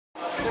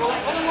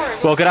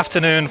Well, good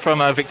afternoon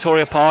from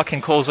Victoria Park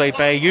in Causeway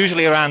Bay.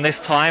 Usually around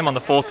this time, on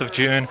the 4th of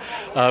June,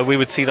 we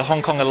would see the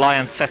Hong Kong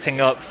Alliance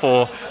setting up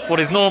for what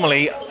is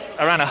normally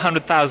around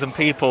 100,000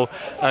 people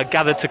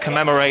gathered to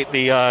commemorate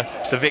the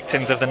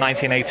victims of the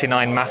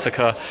 1989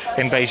 massacre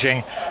in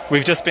Beijing.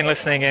 We've just been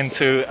listening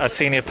into a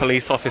senior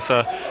police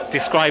officer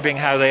describing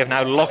how they have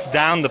now locked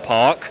down the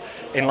park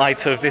in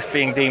light of this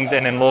being deemed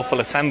an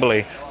unlawful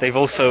assembly. They've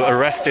also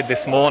arrested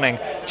this morning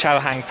Chow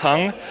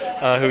Hang-tung,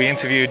 who we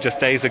interviewed just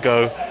days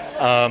ago,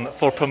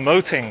 for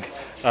promoting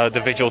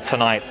the vigil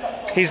tonight.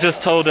 He's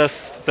just told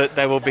us that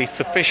there will be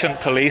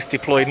sufficient police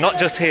deployed not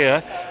just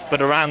here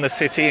but around the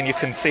city, and you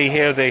can see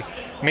here the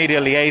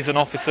media liaison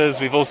officers.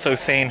 We've also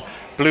seen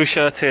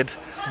blue-shirted,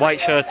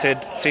 white-shirted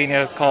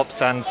senior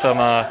cops and some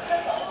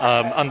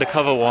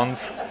undercover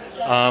ones.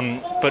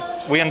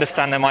 But we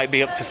understand there might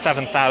be up to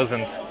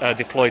 7,000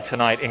 deployed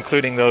tonight,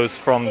 including those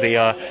from the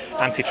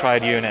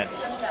anti-triad unit.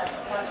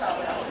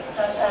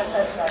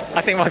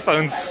 I think my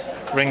phone's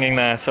ringing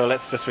there, so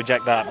let's just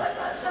reject that.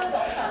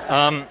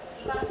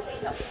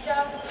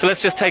 So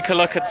let's just take a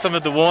look at some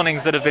of the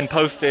warnings that have been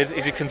posted.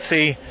 As you can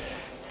see,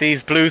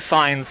 these blue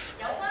signs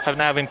have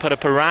now been put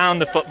up around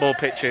the football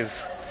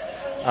pitches,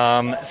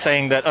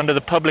 saying that under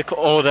the public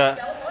order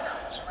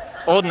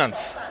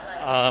ordinance,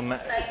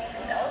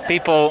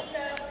 people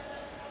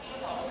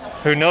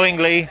who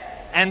knowingly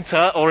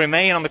enter or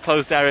remain on the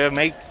closed area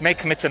may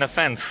commit an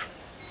offence.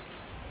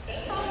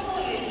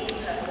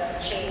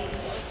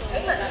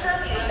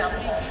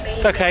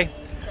 It's okay.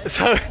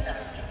 So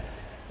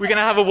we're going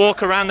to have a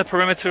walk around the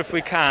perimeter if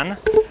we can.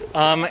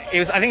 I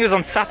think it was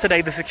on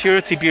Saturday the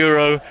Security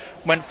Bureau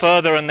went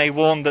further and they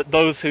warned that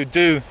those who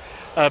do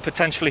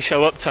potentially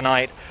show up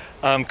tonight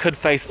could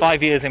face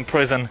 5 years in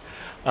prison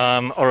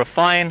or a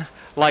fine.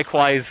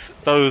 Likewise,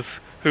 those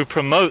who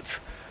promote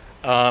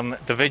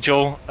the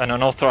vigil, an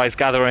unauthorized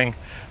gathering,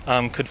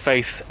 could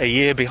face a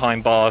year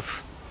behind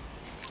bars.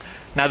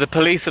 Now, the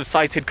police have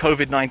cited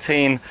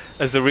COVID-19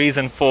 as the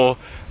reason for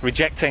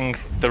rejecting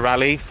the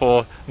rally,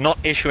 for not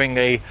issuing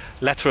a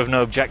letter of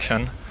no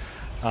objection.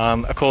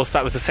 Of course,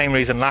 that was the same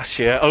reason last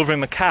year. Over in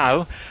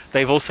Macau,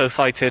 they've also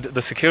cited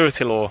the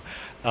security law.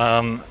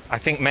 I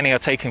think many are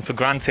taking for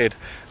granted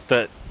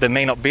that there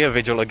may not be a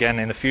vigil again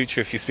in the future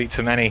if you speak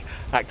to many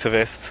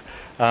activists.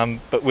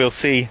 But we'll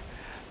see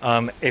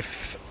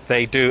if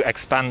they do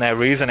expand their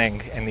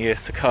reasoning in the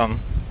years to come.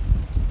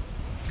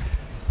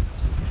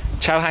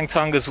 Chow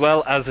Hang-tung, as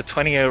well as a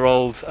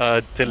 20-year-old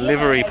food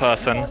delivery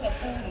person,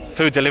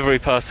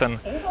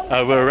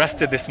 were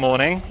arrested this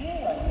morning.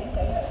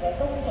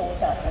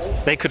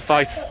 They could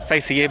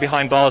face a year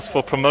behind bars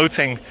for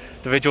promoting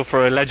the vigil,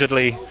 for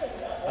allegedly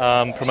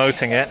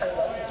promoting it.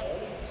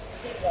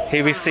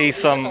 Here we see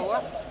some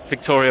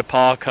Victoria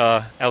Park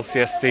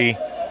LCSD,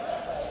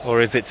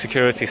 or is it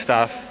security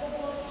staff.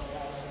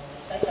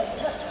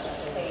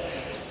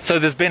 So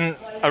there's been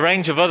a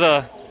range of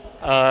other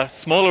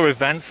smaller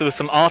events. There were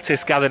some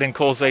artists gathered in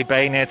Causeway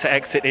Bay near to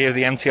exit here of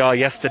the MTR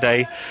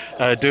yesterday,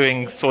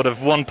 doing sort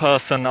of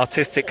one-person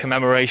artistic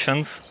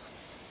commemorations.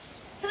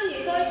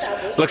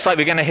 Looks like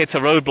we're going to hit a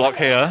roadblock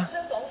here.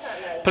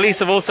 Police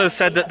have also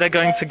said that they're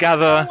going to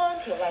gather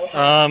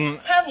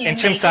in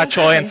Tsim Sha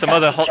Tsui and some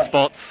other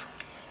hotspots.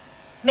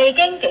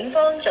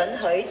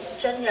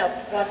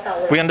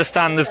 We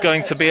understand there's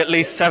going to be at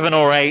least 7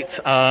 or 8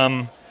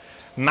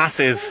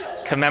 masses,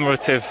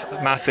 commemorative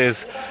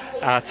masses,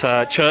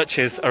 at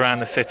churches around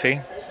the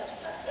city.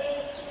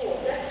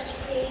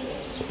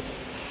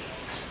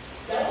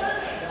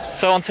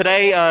 So on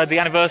today, the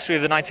anniversary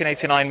of the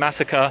 1989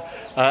 massacre,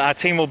 our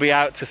team will be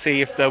out to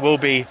see if there will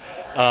be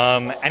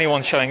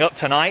anyone showing up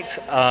tonight,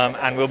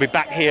 and we'll be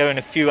back here in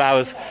a few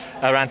hours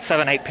around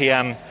 7-8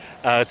 p.m.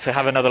 To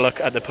have another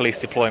look at the police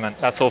deployment.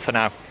 That's all for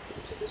now.